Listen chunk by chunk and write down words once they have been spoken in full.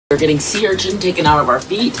You're getting sea urchin taken out of our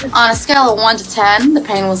feet. On a scale of 1 to 10, the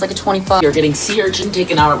pain was like a 25. You're getting sea urchin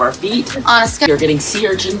taken out of our feet. On a scale. You're getting sea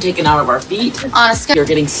urchin taken out of our feet. On a scale. You're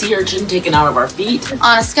getting sea urchin taken out of our feet.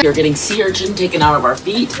 On a scale. You're getting sea urchin taken out of our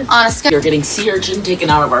feet. On a scale. You're getting sea urchin taken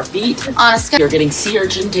out of our feet. On a scale. You're getting sea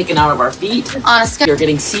urchin taken out of our feet. On a scale. You're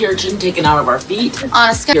getting sea urchin taken out of our feet. On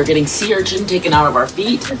a scale. You're getting sea urchin taken out of our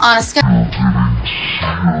feet. On a scale.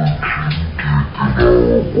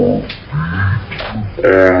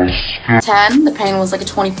 10, the pain was like a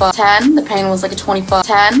 25. 10, the pain was like a 25.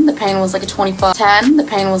 10, the pain was like a 25. 10, the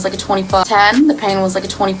pain was like a 25. 10, the pain was like a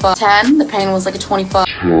 25. 10, the pain was like a 25.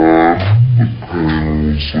 10, the pain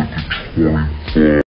was like a 25.